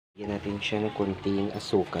Lagyan natin siya ng konting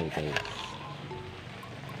asukal, guys.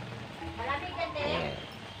 Ayan.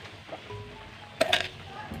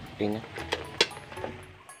 Okay na.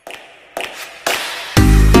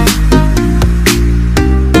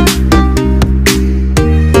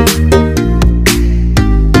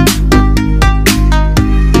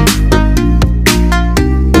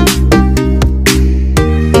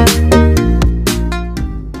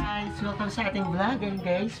 Sa ating vlog, and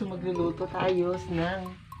guys, so magluluto tayo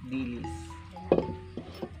ng dilis.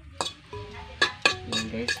 Yan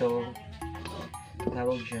guys, so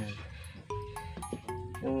tawag dyan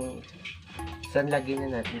yung lagyan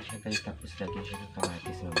na natin siya guys, tapos lagyan siya ng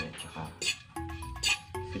kamatis mamaya, tsaka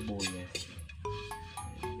sibuyas.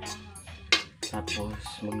 Tapos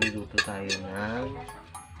magluluto tayo ng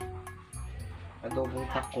adobong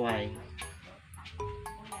takway.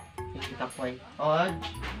 Takway.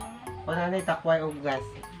 O nanay, takway o gas.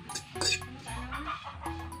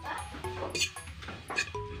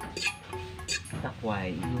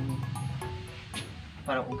 Takway, yung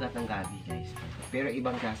parang ugat ng gabi, guys. Pero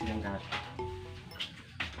ibang klase ng gabi.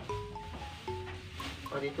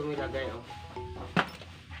 O dito may lagay, o.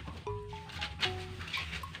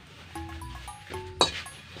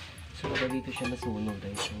 So dito siya masunog,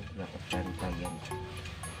 guys. Yung yan.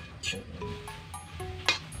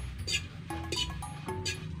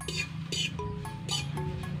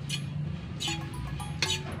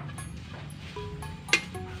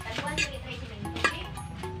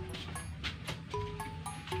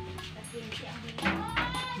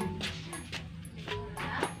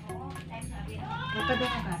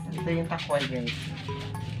 Ito yung takway, guys.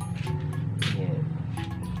 Yan.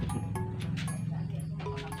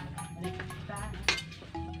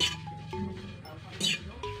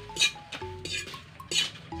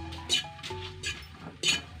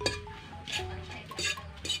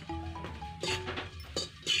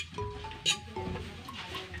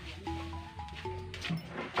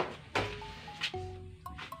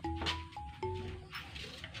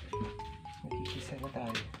 Magkikisa na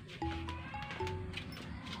tayo.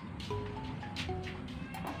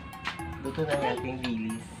 Luto na yung ating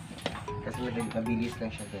dilis. Kasi mabilis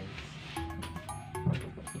lang siya, guys.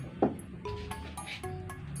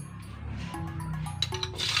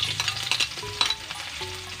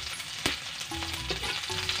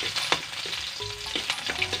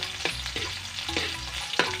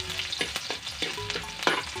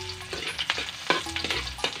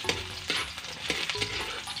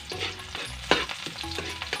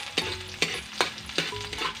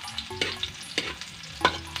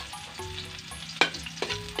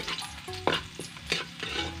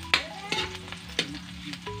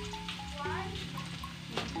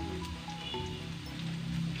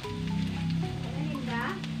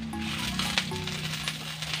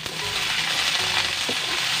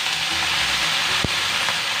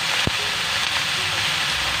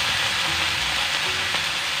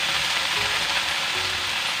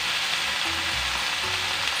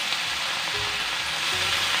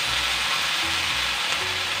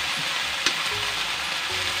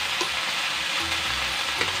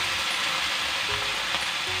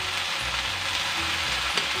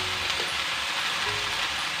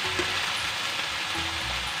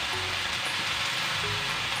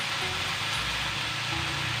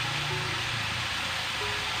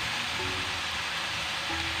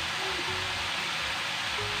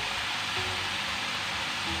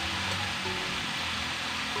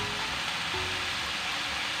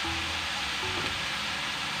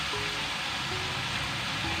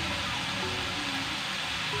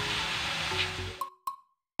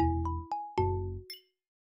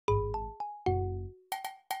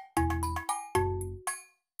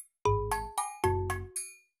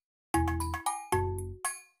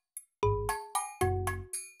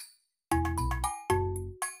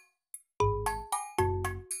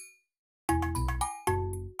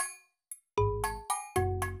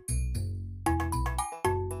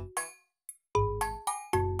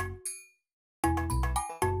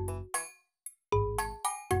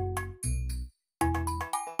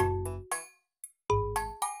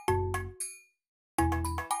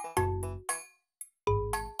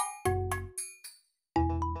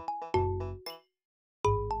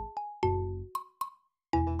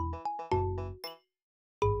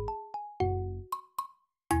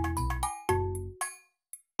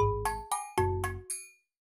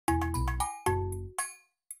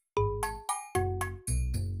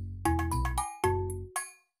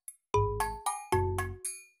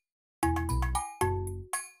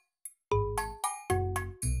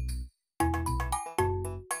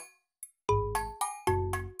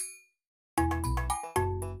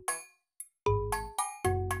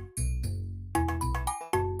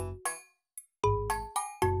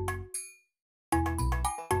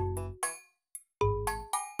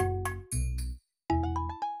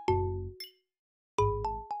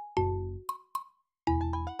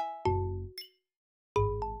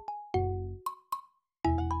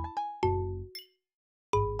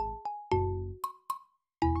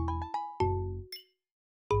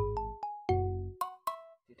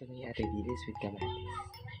 Ito na yung Ate Dilis with Kamatis.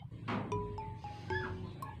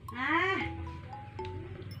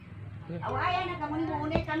 Awayan na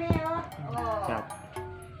kamunmuni kami, oh. Sarap.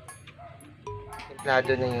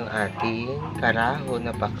 Templado na yung ating karaho na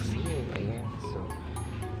paksiw. Ayan. So,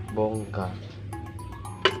 bongga.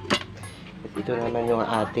 At ito naman yung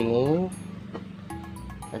ating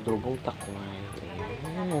adobong takway.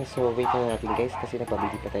 Ayan. So, wait na natin guys kasi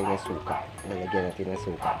napabili pa tayo ng suka. Lalagyan natin ng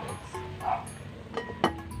suka guys.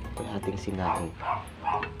 Ito yung ating sinaing.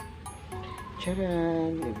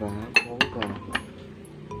 Charan! Diba? Bongga.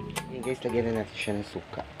 Ayan guys, lagyan na natin siya ng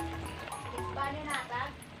suka.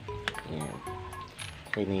 Ayan.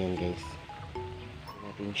 Okay na yan guys.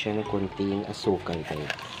 Natin siya ng konting asukal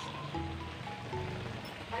guys.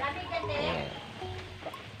 Ayan.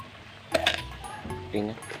 Okay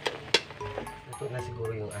na. Ito na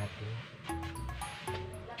siguro yung ating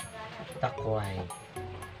takway.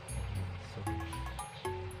 So,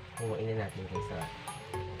 kumuin na natin guys sa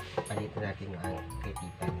palitan natin yung kay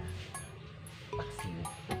tita na paksiw.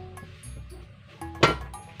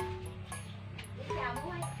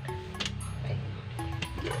 Ay.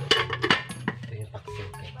 Ito yung paksiw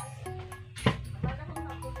guys.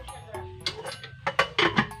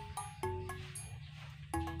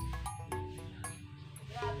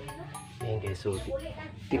 Ayan guys, so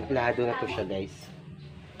timplado na to siya guys.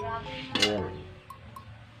 Ayan.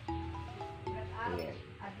 Ayan.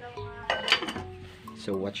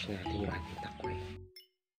 So watch natin yung ating